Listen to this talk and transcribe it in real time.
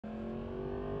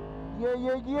Yeah,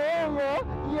 yeah, yeah, yeah,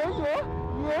 yeah, yeah,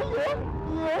 yeah, yeah,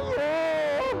 yeah,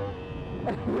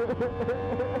 yeah.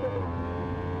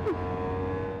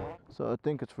 So I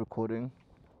think it's recording.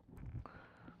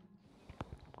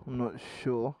 I'm not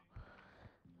sure.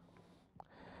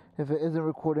 If it isn't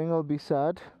recording, I'll be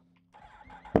sad.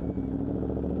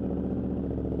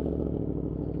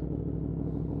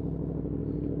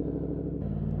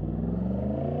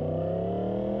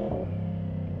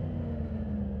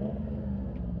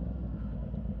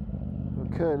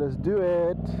 Okay, let's do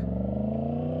it.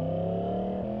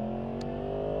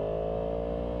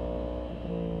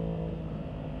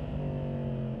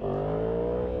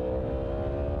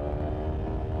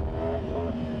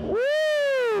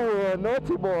 Woo!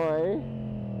 Naughty boy.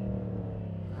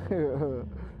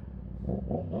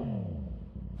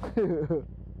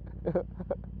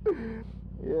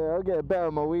 Yeah, I'll get better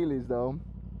on my wheelies though,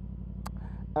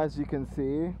 as you can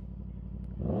see.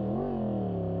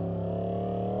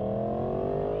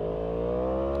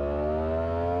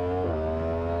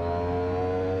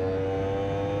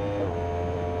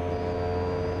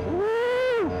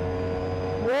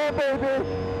 Yeah, baby.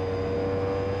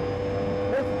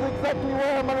 This is exactly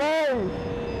where I'm alive.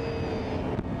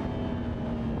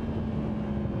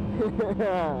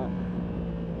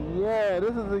 Yeah,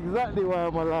 this is exactly why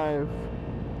I'm alive.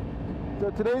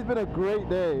 So today's been a great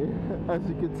day, as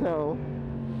you can tell.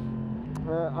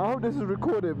 I hope this is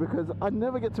recorded because I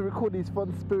never get to record these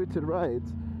fun-spirited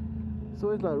rides. It's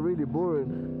always like really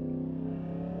boring.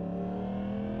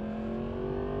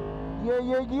 Yeah,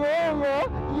 yeah, yeah, yeah,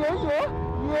 yeah, yeah,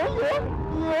 yeah, yeah,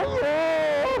 yeah, yeah.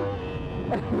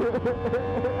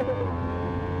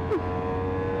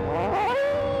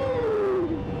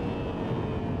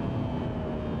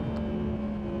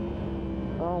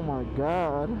 Oh my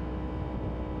God.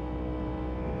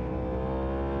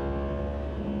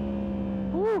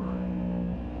 Whew.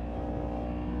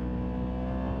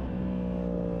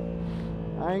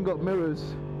 I ain't got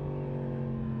mirrors.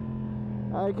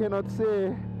 I cannot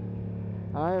see.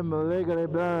 I am legally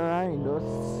blind.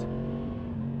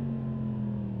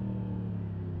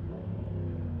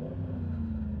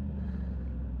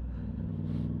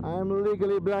 I am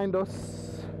legally blind.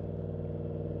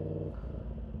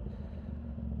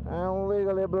 I'm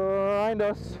legally blind.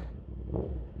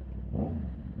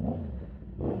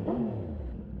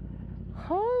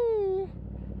 Hi.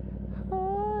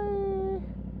 Hi.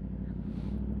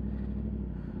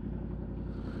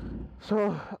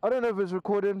 So, I don't know if it's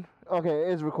recording. Okay, it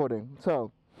is recording.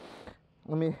 So,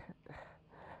 let me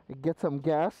get some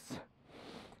gas.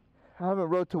 I haven't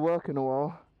rode to work in a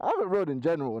while. I haven't rode in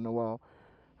general in a while.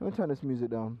 Let me turn this music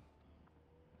down.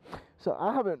 So,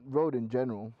 I haven't rode in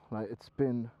general. Like, it's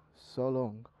been so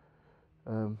long.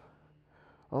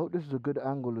 I hope this is a good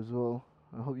angle as well.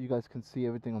 I hope you guys can see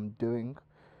everything I'm doing.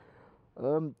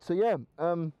 So yeah,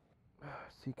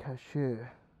 see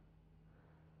cashier.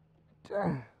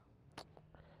 Damn.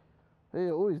 They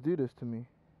always do this to me.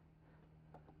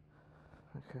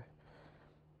 Okay.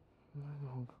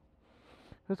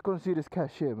 Let's go and see this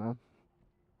cashier, man.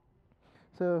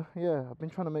 So yeah, I've been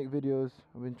trying to make videos.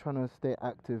 I've been trying to stay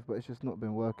active, but it's just not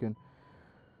been working.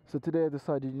 So today I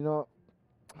decided, you know what?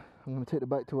 I'm gonna take the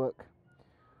bike to work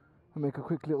and make a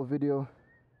quick little video.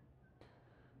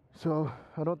 So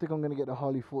I don't think I'm gonna get the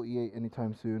Harley 48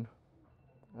 anytime soon.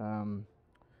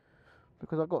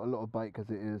 Because I've got a lot of bike as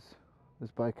it is.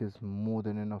 This bike is more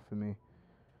than enough for me.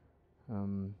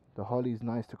 The Harley's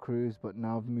nice to cruise, but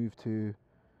now I've moved to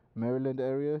Maryland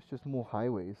area. It's just more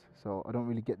highways, so I don't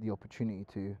really get the opportunity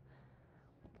to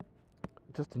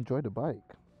just enjoy the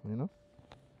bike, you know.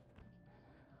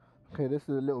 Okay, this is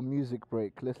a little music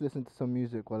break. Let's listen to some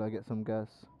music while I get some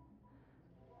gas.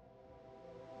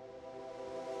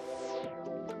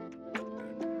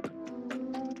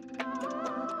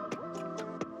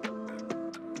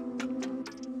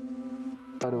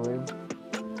 By the way,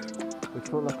 it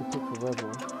felt like it took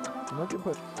forever. Imagine,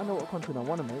 but I know what content I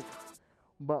want to make,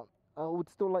 but I would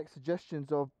still like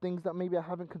suggestions of things that maybe I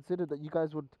haven't considered that you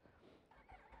guys would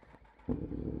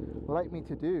like me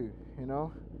to do, you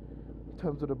know, in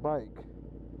terms of the bike,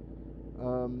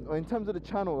 or in terms of the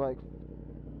channel. Like,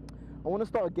 I want to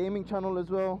start a gaming channel as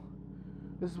well.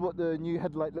 This is what the new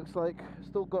headlight looks like.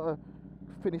 Still got to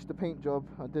finish the paint job.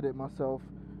 I did it myself.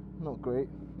 Not great,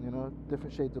 you know,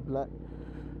 different shades of black.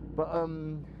 But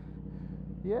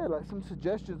yeah, like some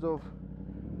suggestions of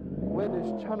where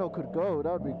this channel could go,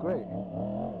 that would be great.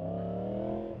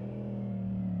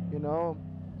 You know,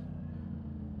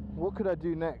 what could I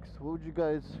do next? What would you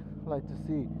guys like to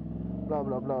see? Blah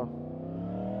blah blah.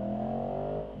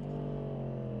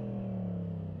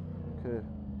 Okay.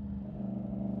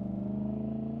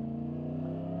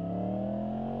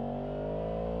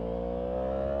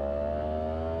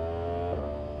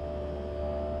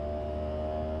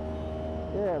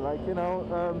 yeah, like, you know,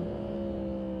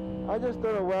 I just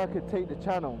don't know where I could take the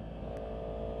channel,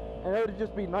 and it would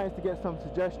just be nice to get some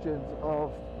suggestions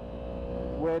of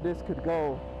where this could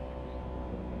go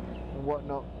and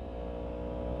whatnot.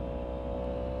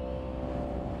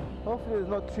 Hopefully there's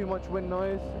not too much wind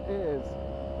noise. It is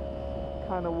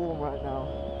kind of warm right now.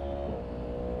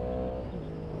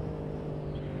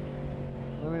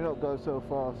 Let me not go so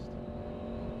fast.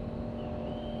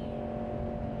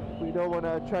 We don't want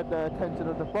to attract the attention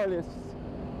of the police.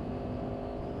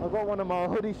 I've got one of my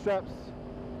hoodie straps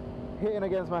hitting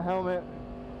against my helmet,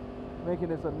 making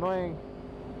this annoying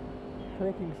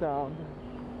clicking sound.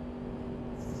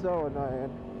 So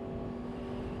annoying.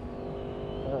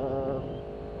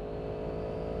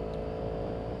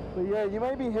 But yeah, you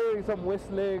may be hearing some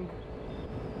whistling.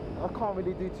 I can't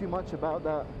really do too much about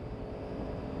that.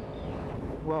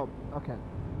 Well, okay,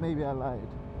 maybe I lied.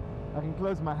 I can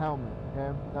close my helmet,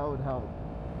 yeah, that would help.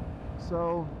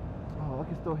 So, oh, I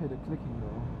can still hear the clicking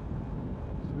though.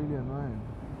 It's really annoying.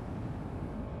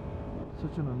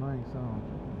 Such an annoying sound.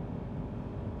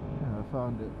 Yeah, I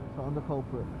found it. Found the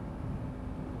culprit.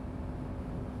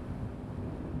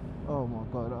 Oh my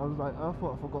god, I was like, I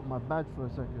thought I forgot my badge for a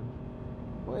second.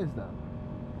 What is that?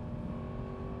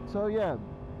 So yeah,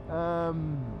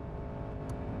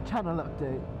 channel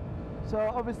update. So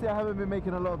obviously I haven't been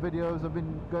making a lot of videos. I've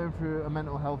been going through a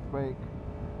mental health break.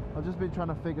 I've just been trying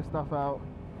to figure stuff out.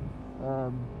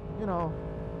 You know,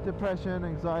 depression,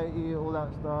 anxiety, all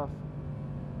that stuff.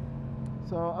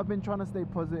 So I've been trying to stay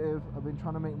positive. I've been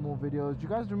trying to make more videos. Do you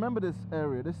guys remember this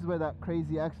area? This is where that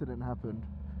crazy accident happened.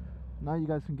 Now you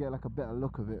guys can get like a better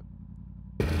look of it.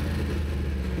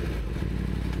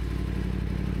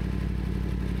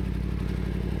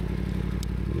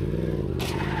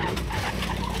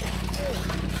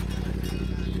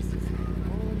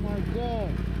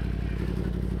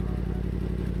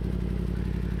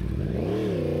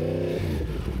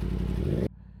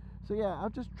 So yeah,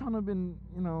 I've just trying to been,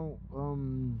 you know,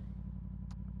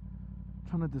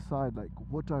 trying to decide like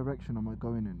what direction am I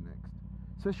going in next,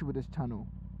 especially with this channel.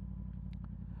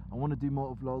 I want to do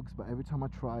motovlogs, but every time I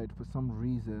tried, for some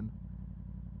reason,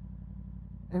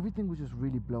 everything was just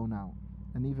really blown out.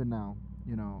 And even now,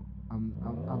 you know, I'm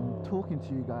talking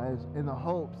to you guys in the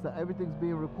hopes that everything's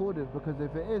being recorded, because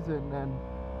if it isn't, then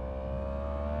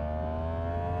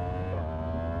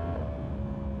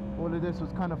all of this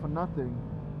was kind of for nothing.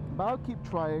 But I'll keep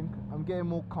trying. I'm getting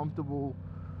more comfortable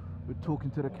with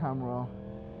talking to the camera.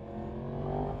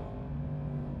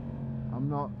 I'm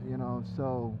not, you know,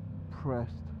 so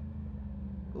pressed.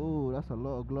 Oh, that's a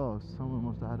lot of glass. Someone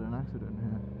must have had an accident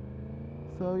here.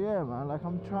 So yeah, man, like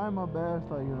I'm trying my best,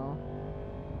 like, you know.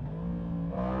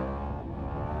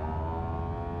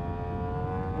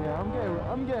 Yeah,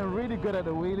 I'm getting really good at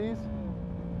the wheelies.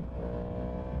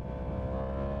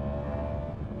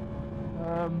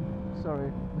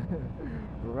 Sorry.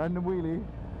 Random wheelie.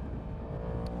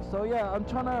 So yeah, I'm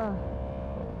trying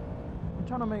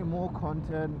to make more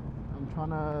content. I'm trying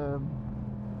to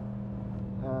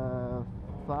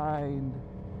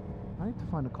I need to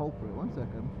find a culprit. 1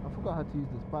 second. I forgot how to use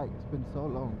this bike. It's been so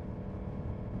long.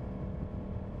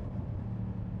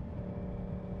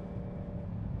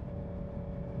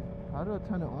 How do I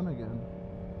turn it on again?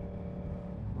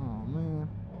 Oh man.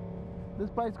 This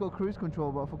bike's got cruise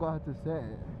control, but I forgot how to set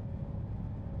it.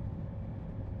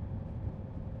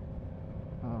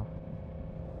 Oh,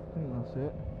 I think that's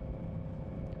it.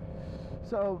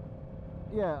 So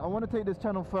yeah, I want to take this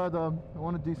channel further. I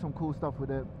want to do some cool stuff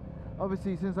with it.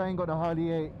 Obviously, since I ain't got the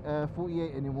Harley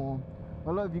 48 anymore,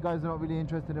 a lot of you guys are not really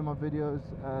interested in my videos,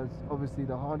 as obviously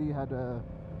the Harley had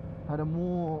a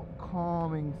more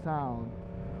calming sound,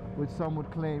 which some would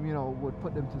claim, you know, would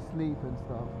put them to sleep and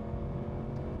stuff.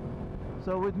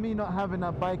 So with me not having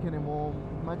that bike anymore,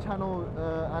 my channel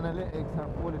analytics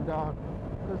have fallen down,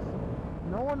 because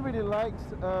no one really likes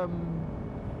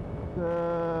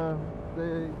the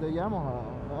Yamaha.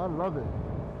 I love it.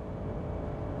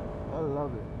 I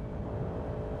love it.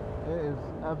 It is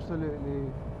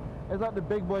absolutely, it's like the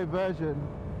big boy version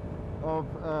of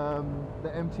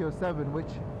the MT-10,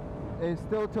 which is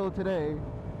still till today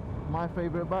my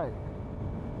favorite bike.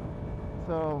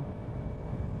 So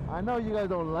I know you guys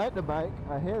don't like the bike,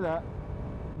 I hear that,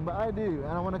 but I do,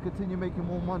 and I want to continue making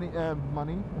more money. I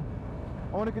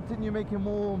want to continue making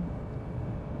more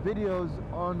videos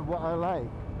on what I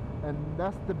like, and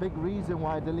that's the big reason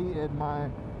why I deleted my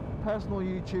personal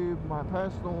YouTube, my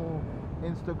personal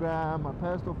Instagram, my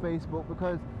personal Facebook,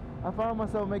 because I found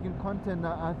myself making content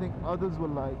that I think others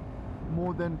would like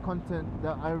more than content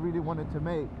that I really wanted to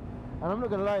make. And I'm not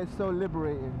gonna lie, it's so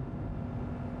liberating.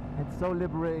 It's so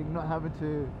liberating not having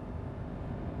to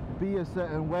be a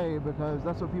certain way because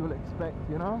that's what people expect,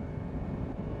 you know?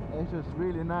 It's just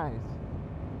really nice.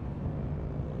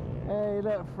 Hey,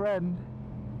 look, friend.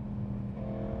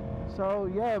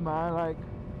 So yeah, man, like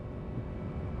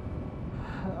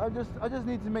I just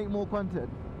need to make more content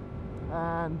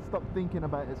and stop thinking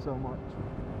about it so much.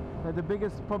 Like, the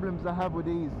biggest problems I have with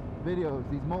these videos,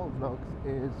 these motovlogs,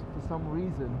 is for some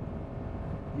reason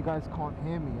you guys can't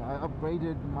hear me. I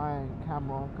upgraded my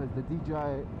camera because the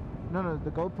DJI, no,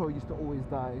 the GoPro used to always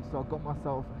die, so I got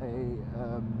myself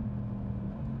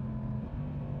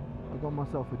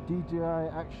a DJI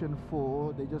Action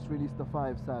 4. They just released the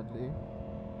 5, sadly.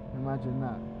 Imagine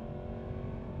that.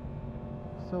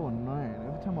 So annoying.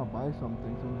 Every time I buy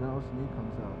something else new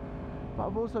comes out. But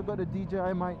I've also got a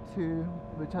DJI Mic 2,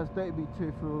 which has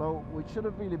 30mm float, which should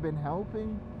have really been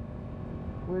helping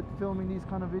with filming these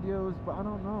kind of videos, but I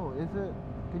don't know. Is it?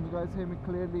 Can you guys hear me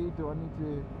clearly? Do I need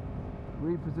to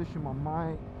reposition my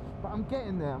mic? But I'm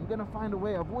getting there. I'm gonna find a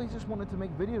way. I've always just wanted to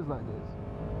make videos like this,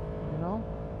 you know,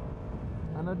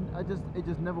 and it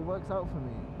just never works out for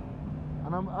me.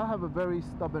 And I have a very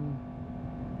stubborn,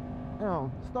 you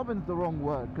know, stubborn's the wrong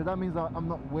word, because that means I'm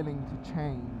not willing to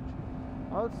change.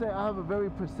 I would say I have a very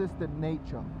persistent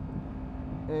nature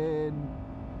in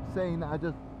saying that I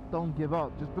just don't give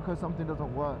up just because something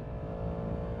doesn't work.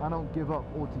 I don't give up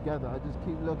altogether. I just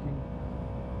keep looking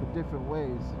for different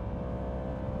ways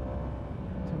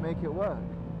to make it work.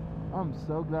 I'm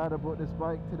so glad I bought this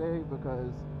bike today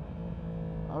because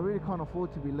I really can't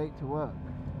afford to be late to work.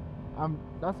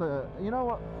 You know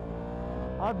what?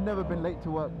 I've never been late to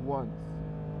work once.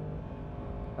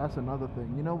 That's another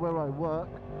thing. You know where I work?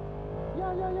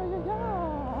 Yeah.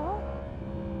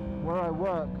 Where I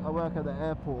work at the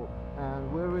airport,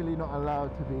 and we're really not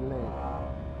allowed to be late.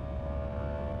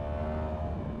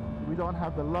 We don't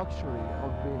have the luxury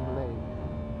of being late.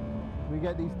 We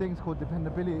get these things called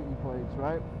dependability points,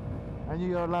 right? And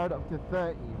you're allowed up to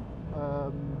 30.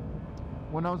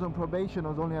 When I was on probation, I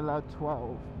was only allowed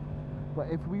 12. But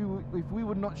if we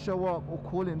would not show up or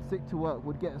call in sick to work,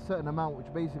 we'd get a certain amount, which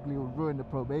basically would ruin the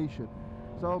probation.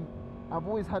 So I've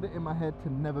always had it in my head to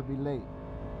never be late.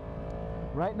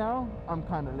 Right now, I'm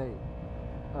kind of late.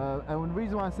 And the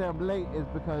reason why I say I'm late is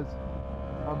because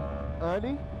I'm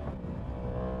early,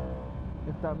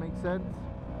 if that makes sense.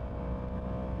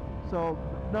 So,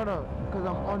 no, because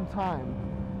I'm on time.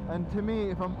 And to me,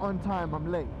 if I'm on time,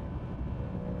 I'm late.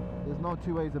 There's no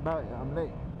two ways about it, I'm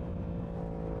late.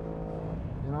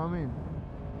 You know what I mean?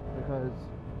 Because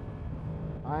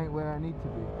I ain't where I need to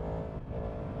be.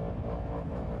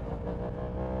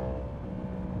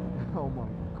 Oh my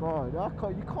god,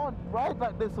 you can't ride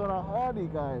like this on a Harley,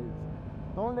 guys.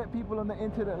 Don't let people on the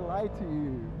internet lie to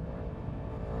you.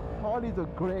 Harleys are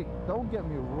great, don't get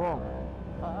me wrong.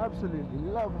 I absolutely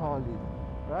love Harleys,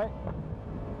 right?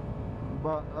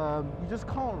 But you just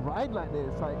can't ride like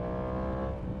this. Like,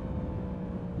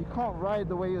 you can't ride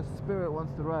the way your spirit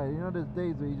wants to ride. You know, there's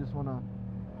days where you just want to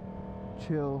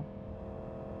chill.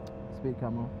 Speed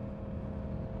camera.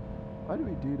 Why do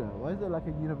we do that? Why is there like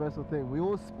a universal thing? We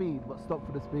all speed but stop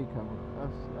for the speed camera.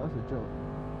 That's a joke.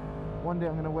 One day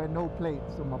I'm gonna wear no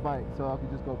plates on my bike so I can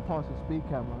just go past the speed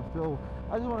camera and feel.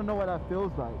 I just want to know what that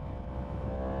feels like.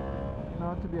 You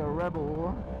know, to be a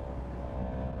rebel.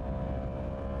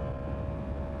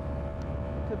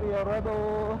 To be a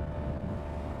rebel.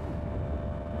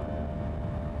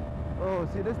 Oh,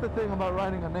 see, this is the thing about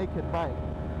riding a naked bike.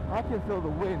 I can feel the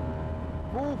wind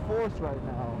full force right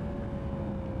now.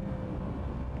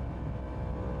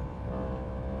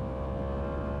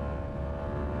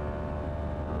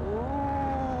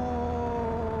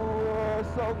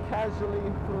 So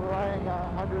casually flying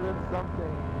 100 and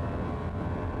something.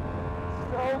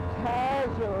 So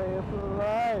casually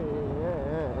flying.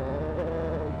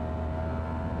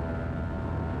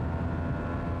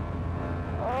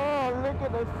 Oh, look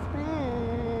at the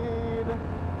speed.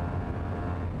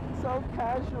 So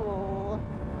casual.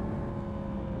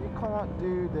 You can't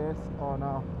do this on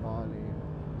a Harley.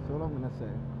 That's all I'm gonna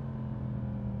say.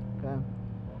 Okay.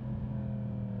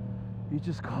 You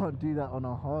just can't do that on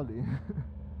a Harley.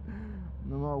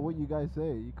 No matter what you guys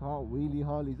say, you can't wheelie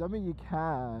Harleys. I mean, you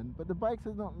can, but the bikes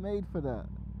are not made for that.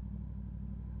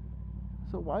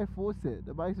 So why force it?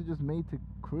 The bikes are just made to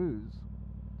cruise.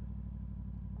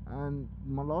 And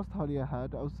my last Harley I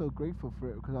had, I was so grateful for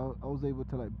it because I was able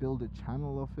to like build a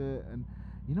channel off it. And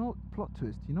you know, plot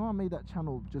twist, you know, I made that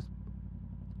channel just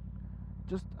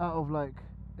out of like,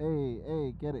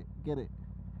 hey, get it.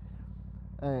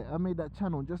 I made that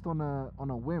channel just on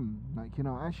a whim. Like, you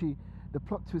know, actually the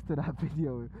plot twist of that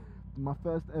video, my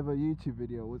first ever YouTube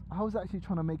video, was I was actually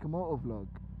trying to make a motovlog,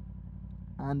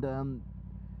 and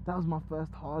That was my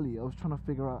first Harley. I was trying to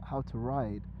figure out how to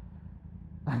ride,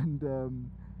 and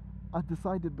I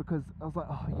decided, because I was like,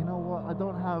 oh, you know what? I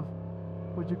don't have,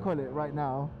 what do you call it right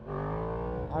now?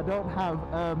 I don't have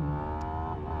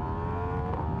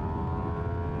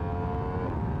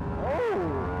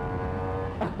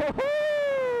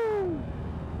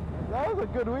that was a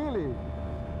good wheelie.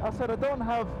 I said I don't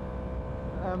have,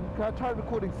 cause I tried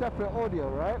recording separate audio,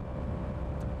 right?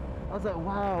 I was like,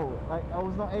 wow, like I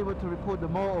was not able to record the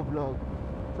motor vlog.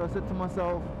 So I said to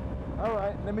myself, all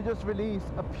right, let me just release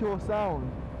a pure sound.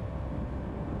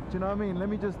 Do you know what I mean? Let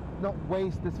me just not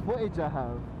waste this footage I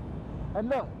have. And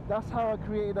look, that's how I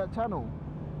created that channel.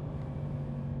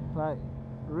 Like,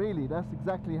 really, that's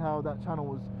exactly how that channel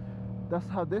was, that's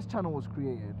how this channel was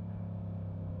created.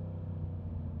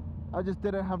 I just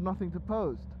didn't have nothing to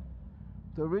post.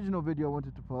 The original video I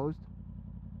wanted to post,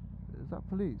 is that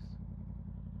police?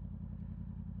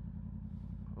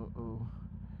 Uh-oh.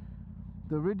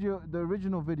 The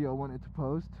original video I wanted to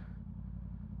post,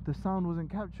 the sound wasn't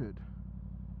captured.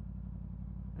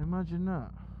 Imagine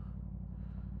that.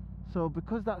 So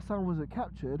because that sound wasn't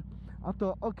captured, I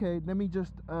thought, okay, let me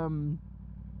just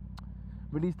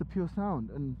release the pure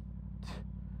sound, and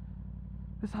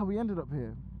that's how we ended up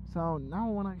here. So now I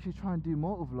want to actually try and do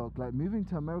motovlog. Like, moving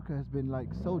to America has been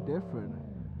like so different,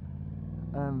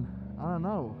 and I don't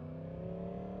know,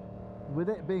 with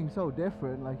it being so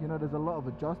different, like, you know, there's a lot of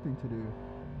adjusting to do.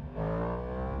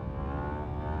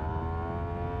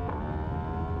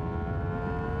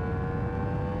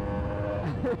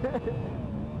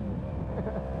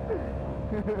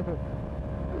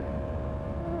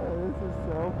 This is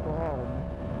so fun.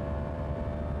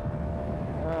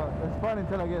 It's fun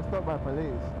until I get stopped by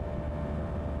police.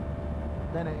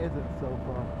 Then it isn't so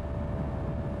fun.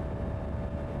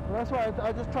 Well, that's why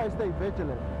I just try to stay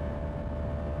vigilant.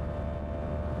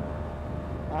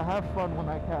 I have fun when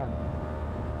I can.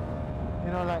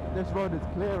 You know, like this road is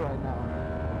clear right now.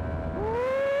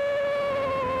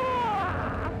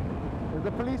 There's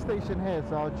a police station here,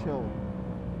 so I'll chill.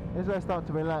 This is where I start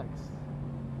to relax.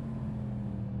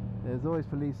 There's always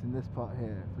police in this part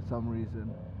here for some reason.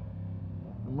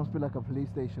 There must be like a police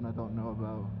station I don't know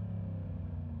about.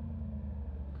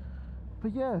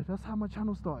 But yeah, that's how my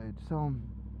channel started. So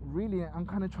really, I'm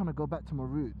kind of trying to go back to my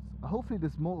roots. Hopefully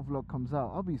this motor vlog comes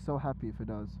out. I'll be so happy if it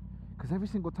does, because every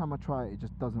single time I try it, it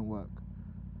just doesn't work.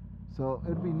 So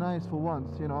it'd be nice for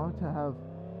once, you know, to have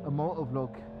a motor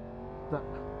vlog that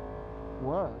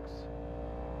works.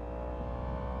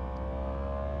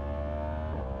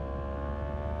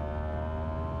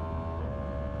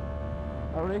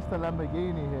 I raced a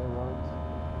Lamborghini here once.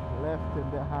 Left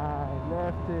and behind,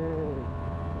 left it.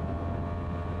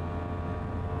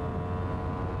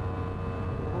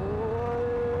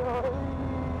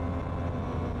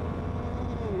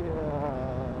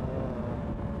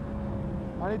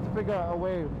 I need to figure out a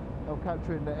way of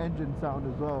capturing the engine sound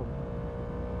as well.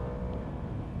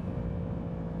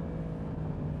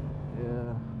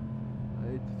 Yeah,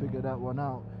 I need to figure that one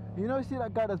out. You know, see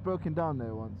that guy that's broken down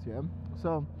there once, yeah?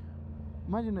 So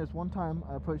imagine this, one time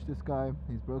I approached this guy,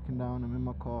 he's broken down, I'm in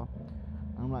my car,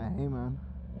 and I'm like, hey man,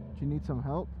 do you need some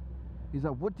help? He's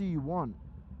like, what do you want?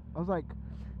 I was like,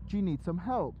 do you need some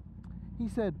help? He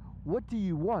said, what do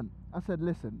you want? I said,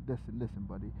 listen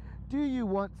buddy, do you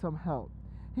want some help?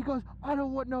 He goes, I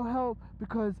don't want no help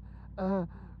because,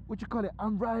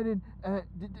 I'm riding, I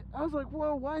was like,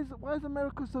 well, why is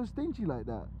America so stingy like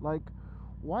that? Like,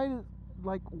 why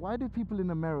do people in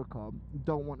America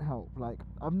don't want help? Like,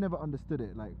 I've never understood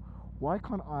it. Like, why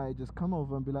can't I just come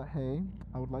over and be like, hey,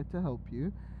 I would like to help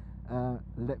you,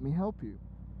 let me help you?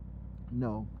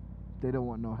 No, they don't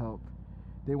want no help.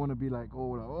 They want to be like,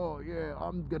 oh yeah,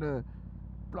 I'm gonna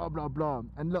blah blah blah.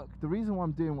 And look, the reason why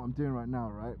I'm doing what I'm doing right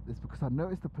now, right, is because I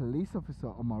noticed a police officer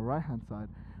on my right hand side,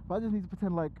 but I just need to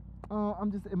pretend like, oh, I'm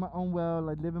just in my own world,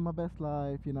 like living my best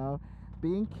life, you know,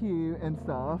 being cute and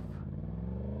stuff.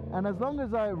 And as long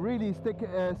as I really stick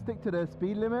to the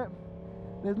speed limit,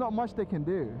 there's not much they can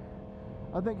do.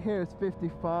 I think here it's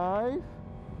 55,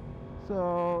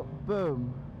 so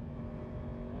boom,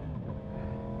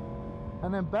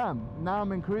 and then bam, now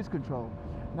I'm in cruise control.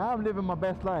 Now I'm living my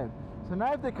best life. So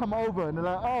now if they come over and they're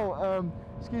like, oh,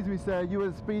 excuse me sir, you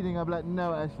were speeding, I'm like,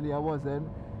 no, actually I wasn't.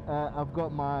 I've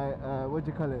got my,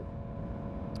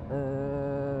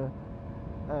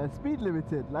 speed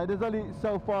limited. Like, there's only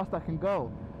so fast I can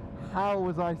go. How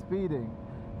was I speeding?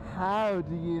 How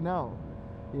do you know?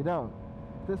 You don't.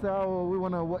 They say, oh, well, we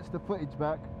want to watch the footage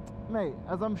back. Mate,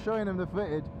 as I'm showing them the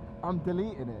footage, I'm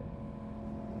deleting it.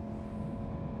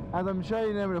 As I'm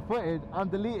showing them the footage, I'm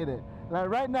deleting it. Like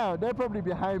right now, they're probably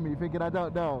behind me thinking I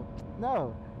don't know.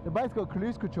 No, the bike's got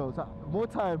cruise control, so more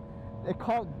time, it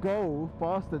can't go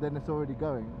faster than it's already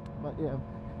going. But yeah,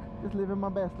 just living my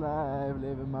best life,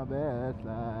 living my best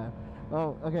life.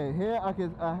 Oh, okay, here I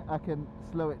can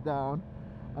slow it down.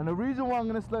 And the reason why I'm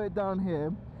gonna slow it down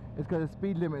here is because the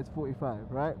speed limit is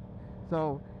 45, right?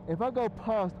 So if I go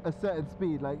past a certain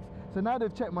speed, like, so now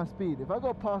they've checked my speed. If I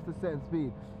go past a certain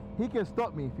speed, he can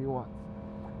stop me if he wants.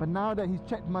 But now that he's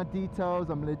checked my details,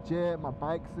 I'm legit, my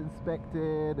bike's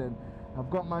inspected, and I've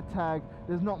got my tag,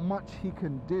 there's not much he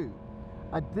can do.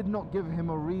 I did not give him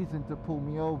a reason to pull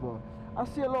me over. I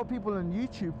see a lot of people on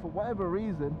YouTube, for whatever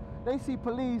reason, they see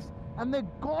police and they're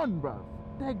gone, bruv.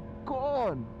 They're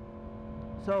gone.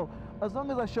 So as long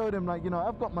as I show them, like, you know,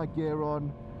 I've got my gear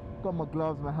on, got my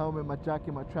gloves, my helmet, my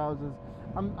jacket, my trousers,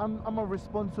 I'm a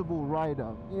responsible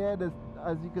rider. Yeah, there's,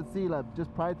 as you can see, like,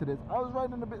 just prior to this, I was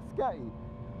riding a bit scatty,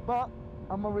 but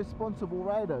I'm a responsible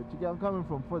rider. Do you get where I'm coming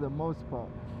from, for the most part?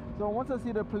 So once I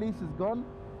see the police is gone,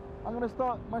 I'm gonna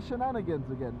start my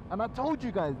shenanigans again. And I told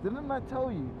you guys, didn't I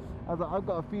tell you? I was like, I've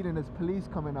got a feeling there's police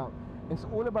coming out. It's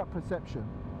all about perception.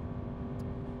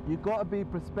 You gotta be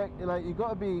like, you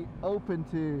gotta be open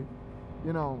to,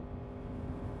 you know,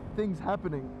 things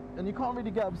happening. And you can't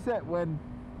really get upset when,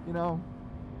 you know,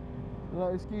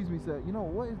 like, excuse me, sir, you know,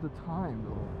 what is the time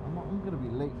though? I'm gonna be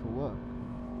late for work.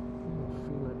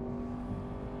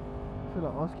 I feel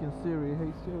like asking Siri,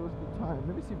 hey Siri, what's the time?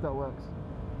 Let me see if that works.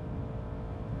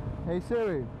 Hey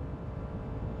Siri,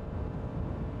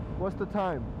 what's the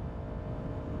time?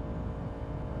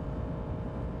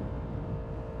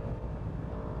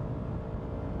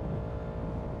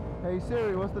 Hey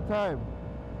Siri, what's the time?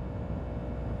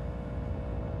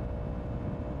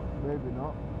 Maybe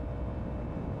not.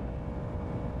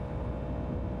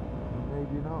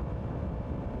 Maybe not.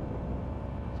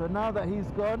 So now that he's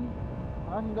gone,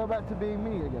 I can go back to being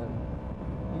me again.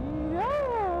 Yeah!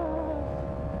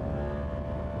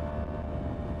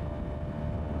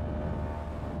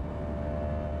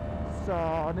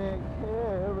 Sonic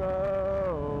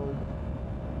Heroes.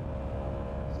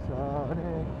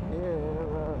 Sonic Heroes.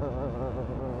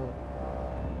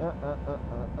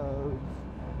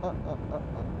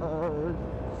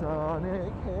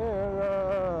 Sonic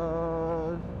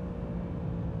Heroes.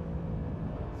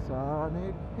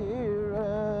 Sonic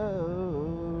Heroes.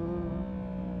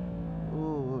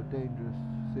 Oh, dangerous.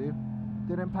 See?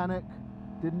 Didn't panic.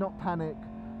 Did not panic.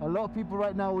 A lot of people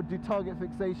right now would do target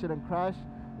fixation and crash.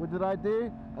 What did I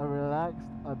do? I relaxed,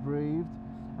 I breathed,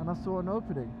 and I saw an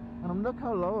opening. And look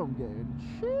how low I'm getting.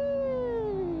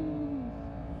 Jeez.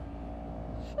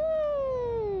 Jeez.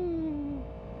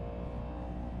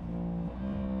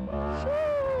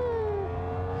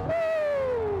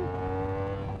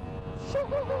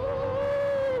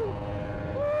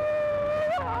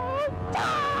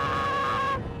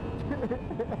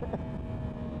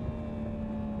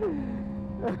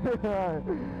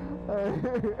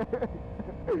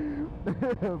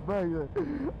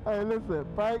 Hey, listen,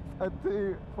 bikes are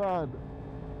too fun.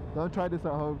 Don't try this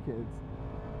at home, kids.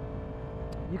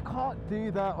 You can't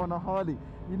do that on a Harley.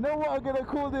 You know what I'm gonna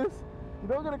call this? You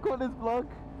know what I'm gonna call this vlog?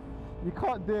 You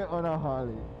can't do it on a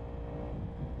Harley.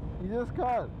 You just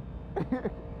can't.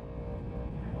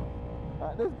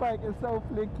 This bike is so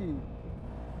flicky.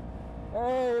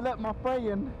 Hey, look, my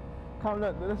friend. Come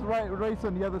look, let's race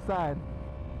on the other side.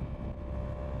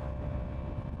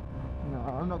 No,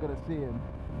 I'm not gonna see him.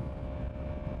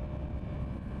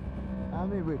 I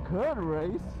mean, we could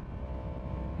race.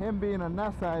 Him being on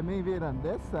that side, me being on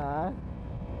this side.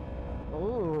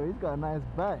 Oh, he's got a nice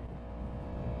bike.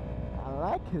 I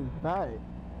like his bike.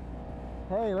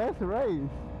 Hey, let's race.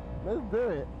 Let's do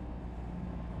it.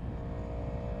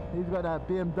 He's got that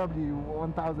BMW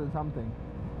 1000 something.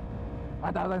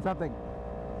 1000 something.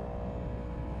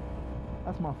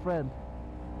 That's my friend.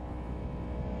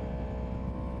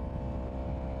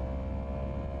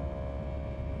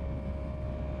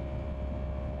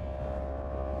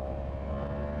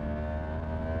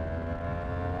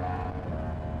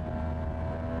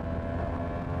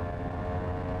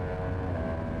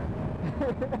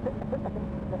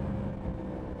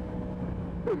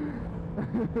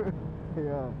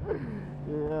 Yeah,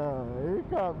 you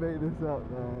can't make this up,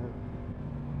 man.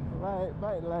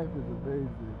 My life is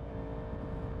amazing.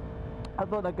 I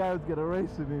thought that guy was gonna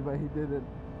race with me, but he didn't.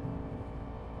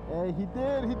 Hey, he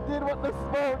did want the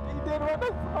smoke, he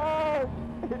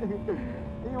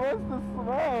wants the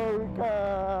smoke,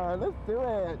 let's do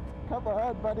it, come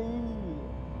on buddy,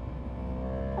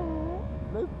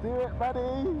 let's do it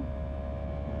buddy.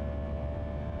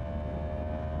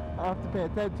 I have to pay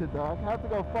attention, dog. I have to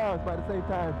go fast, but at the same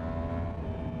time.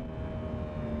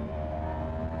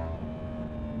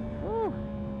 Woo.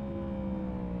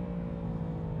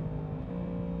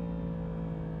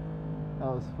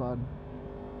 was fun.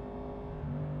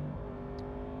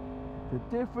 The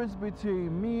difference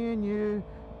between me and you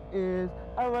is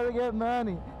I wanna get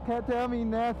money, can't tell me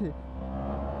nothing.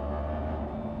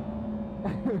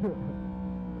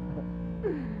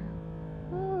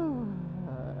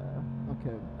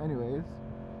 Okay, anyways,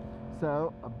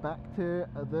 so back to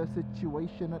the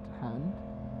situation at hand.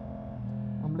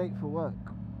 I'm late for work,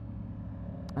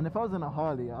 and if I was in a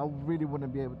Harley, I really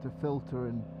wouldn't be able to filter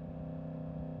and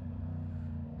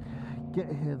get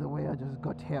here the way I just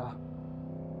got here.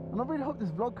 And I really hope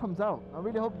this vlog comes out. I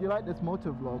really hope you like this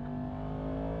motor vlog,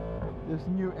 this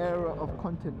new era of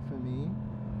content for me.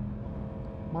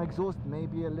 My exhaust may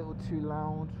be a little too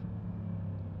loud,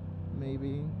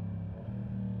 maybe.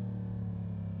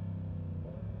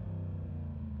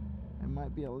 It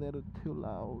might be a little too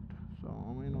loud,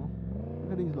 so you know.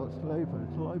 Look at these lots, slopers.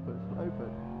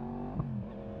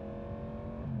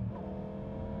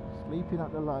 Sleeping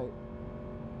at the light,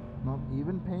 not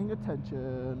even paying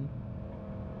attention.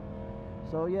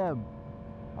 So yeah,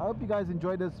 I hope you guys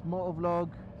enjoyed this motor vlog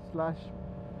slash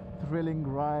thrilling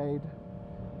ride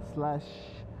slash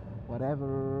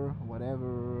whatever.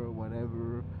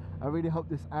 I really hope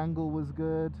this angle was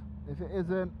good. If it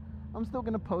isn't, I'm still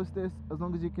gonna post this as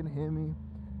long as you can hear me,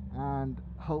 and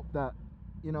hope that,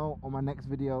 you know, on my next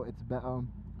video it's better.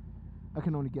 I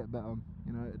can only get better,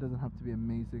 you know, it doesn't have to be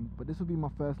amazing, but this will be my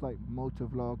first like motor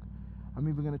vlog. I'm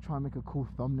even gonna try and make a cool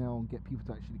thumbnail and get people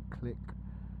to actually click.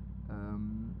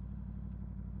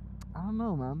 I don't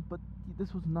know, man, but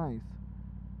this was nice.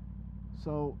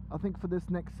 So I think for this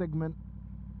next segment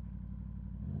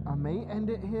I may end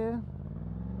it here.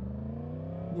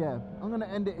 Yeah, I'm gonna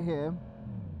end it here,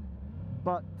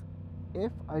 but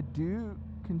if I do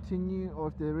continue, or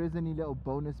if there is any little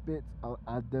bonus bits, I'll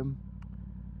add them.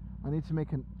 I need to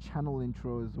make a channel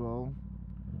intro as well.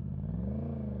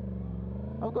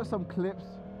 I've got some clips.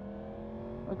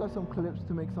 I got some clips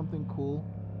to make something cool.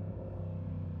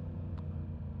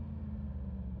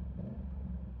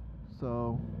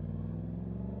 So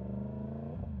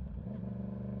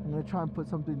I'm gonna try and put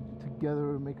something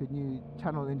together and make a new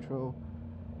channel intro.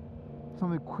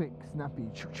 Something quick, snappy.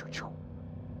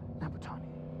 Nabutani.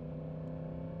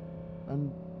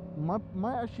 And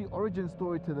my actually origin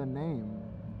story to the name,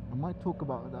 I might talk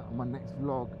about that on my next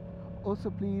vlog. Also,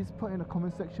 please put in the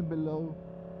comment section below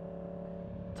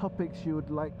topics you would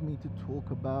like me to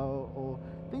talk about, or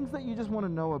things that you just want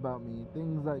to know about me,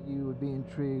 things that you would be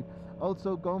intrigued.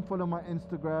 Also, go and follow my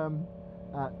Instagram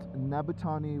at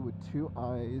Nabutani with 2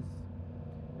 eyes.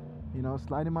 You know,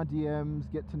 slide in my DMs,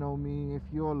 get to know me. If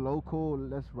you're local,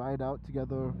 let's ride out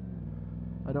together.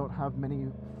 I don't have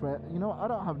many friends, you know, I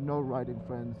don't have no riding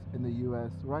friends in the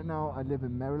US. Right now I live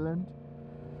in Maryland.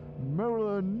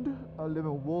 I live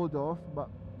in Waldorf, but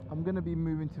I'm gonna be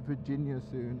moving to Virginia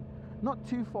soon. Not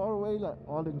too far away, like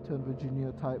Arlington,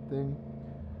 Virginia type thing.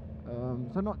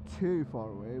 So not too far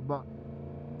away, but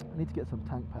I need to get some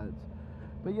tank pads.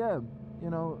 But yeah, you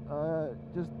know,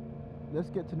 just let's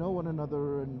get to know one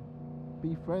another and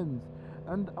be friends.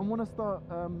 And I want to start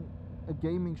a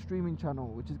gaming streaming channel,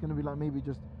 which is going to be like maybe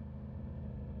just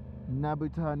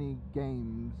Nabutani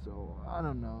games, or I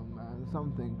don't know, man,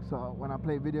 something. So when I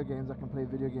play video games, I can play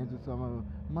video games with some of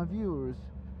my viewers,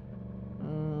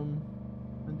 and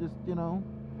just, you know,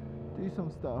 do some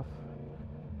stuff.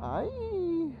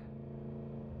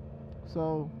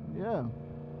 So yeah,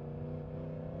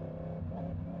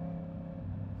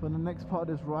 for the next part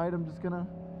of this ride, I'm just gonna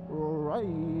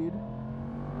ride.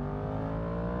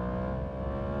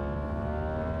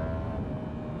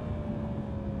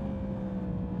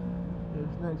 This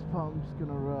next part, I'm just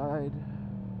gonna ride.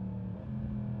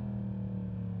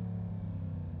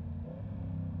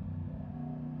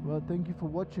 Well, thank you for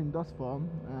watching thus far,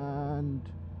 and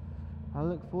I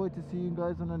look forward to seeing you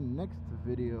guys on the next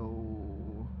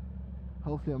video.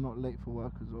 Hopefully I'm not late for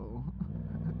work as well.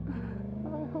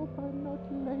 I hope I'm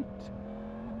not late.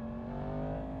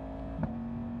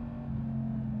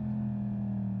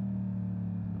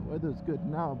 The weather's good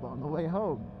now, but on the way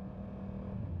home,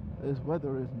 this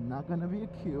weather is not gonna be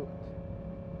cute.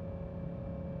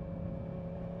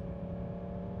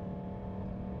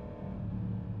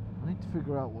 I need to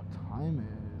figure out what time it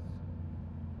is.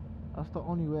 That's the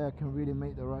only way I can really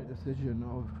make the right decision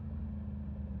of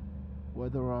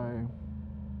whether I,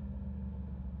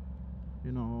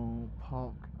 you know,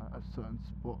 park at a certain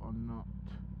spot or not.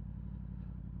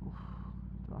 Oof,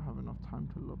 do I have enough time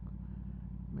to look?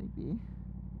 Maybe.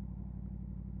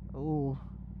 Oh,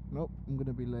 nope, I'm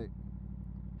gonna be late.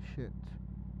 Shit.